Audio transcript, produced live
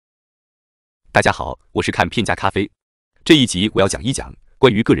大家好，我是看片家咖啡。这一集我要讲一讲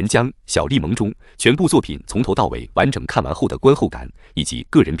关于个人将小栗萌中全部作品从头到尾完整看完后的观后感以及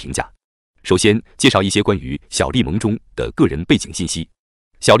个人评价。首先介绍一些关于小栗萌中的个人背景信息。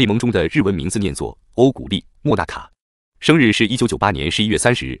小栗萌中的日文名字念作Oguri Monaka，生日是1998年11月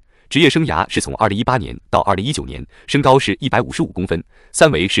30日，职业生涯是从2018年到2019年，身高是155公分，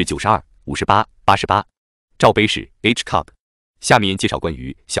三围是92、58、88，罩杯是 H Cup。下面介绍关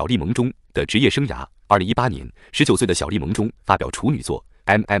于小栗萌中的职业生涯。2018年，19岁的小栗萌中发表处女作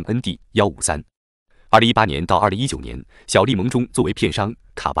MMND153。2018年到2019年，小栗萌中作为片商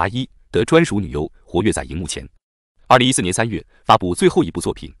卡哇伊的专属女优活跃在荧幕前。2014年3月发布最后一部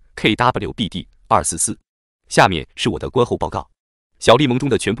作品 KWBD244。下面是我的观后报告。小栗萌中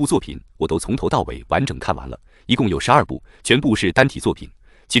的全部作品我都从头到尾完整看完了，一共有12部，全部是单体作品，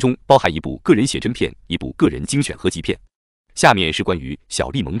其中包含一部个人写真片，一部个人精选合集片。下面是关于小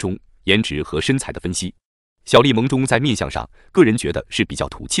栗萌中颜值和身材的分析。小栗萌中在面相上，个人觉得是比较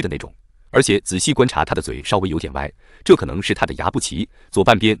土气的那种，而且仔细观察她的嘴稍微有点歪，这可能是她的牙不齐，左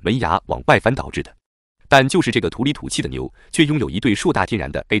半边门牙往外翻导致的。但就是这个土里土气的牛，却拥有一对硕大天然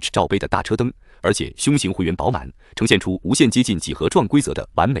的 H 罩杯的大车灯，而且胸型浑圆饱满，呈现出无限接近几何状规则的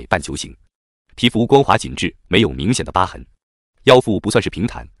完美半球形。皮肤光滑紧致，没有明显的疤痕。腰腹不算是平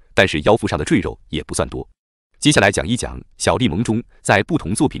坦，但是腰腹上的赘肉也不算多。接下来讲一讲小栗萌中在不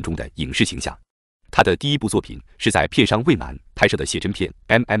同作品中的影视形象。她的第一部作品是在片商未满拍摄的写真片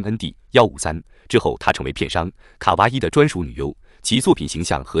MMND153， 之后她成为片商卡哇伊的专属女优，其作品形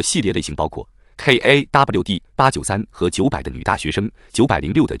象和系列类型包括 KAWD893 和900的女大学生、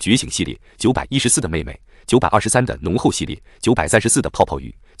906的觉醒系列、914的妹妹、923的浓厚系列、934的泡泡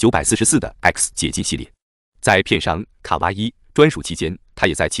浴、944的 X 解禁系列。在片商卡哇伊专属期间，她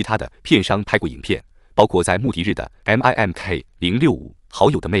也在其他的片商拍过影片，包括在穆迪日的 MIMK065 好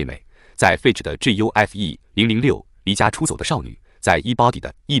友的妹妹，在 Fitch 的 GUFE006 离家出走的少女，在 eBody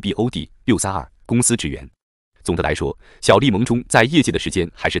的 EBOD632 公司职员。总的来说，小栗萌中在业界的时间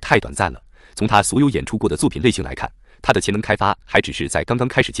还是太短暂了。从她所有演出过的作品类型来看，她的潜能开发还只是在刚刚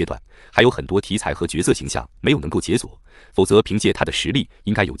开始阶段，还有很多题材和角色形象没有能够解锁，否则凭借她的实力，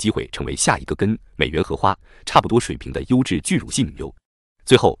应该有机会成为下一个跟美原荷花差不多水平的优质巨乳系女优。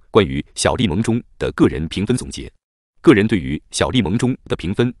最后，关于小栗萌中的个人评分总结。个人对于小栗萌中的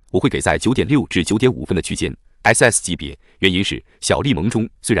评分，我会给在 9.6 至 9.5 分的区间 SS 级别，原因是小栗萌中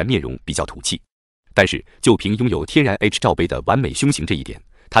虽然面容比较土气，但是就凭拥有天然 H 罩杯的完美胸型这一点，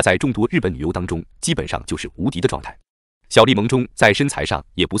她在众多日本女优当中基本上就是无敌的状态。小栗萌中在身材上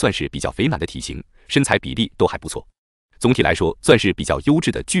也不算是比较肥满的体型，身材比例都还不错，总体来说算是比较优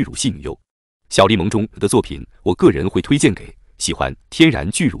质的巨乳系女优。小栗萌中的作品，我个人会推荐给喜欢天然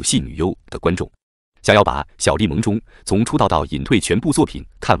巨乳系女优的观众。想要把小栗萌中从出道到隐退全部作品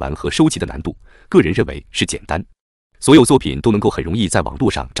看完和收集的难度，个人认为是简单，所有作品都能够很容易在网络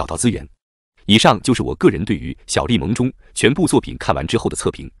上找到资源。以上就是我个人对于小栗萌中全部作品看完之后的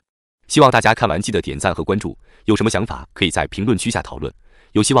测评。希望大家看完记得点赞和关注，有什么想法可以在评论区下讨论。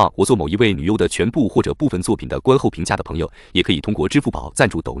有希望我做某一位女优的全部或者部分作品的观后评价的朋友，也可以通过支付宝赞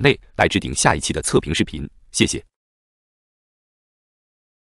助抖内来制定下一期的测评视频，谢谢。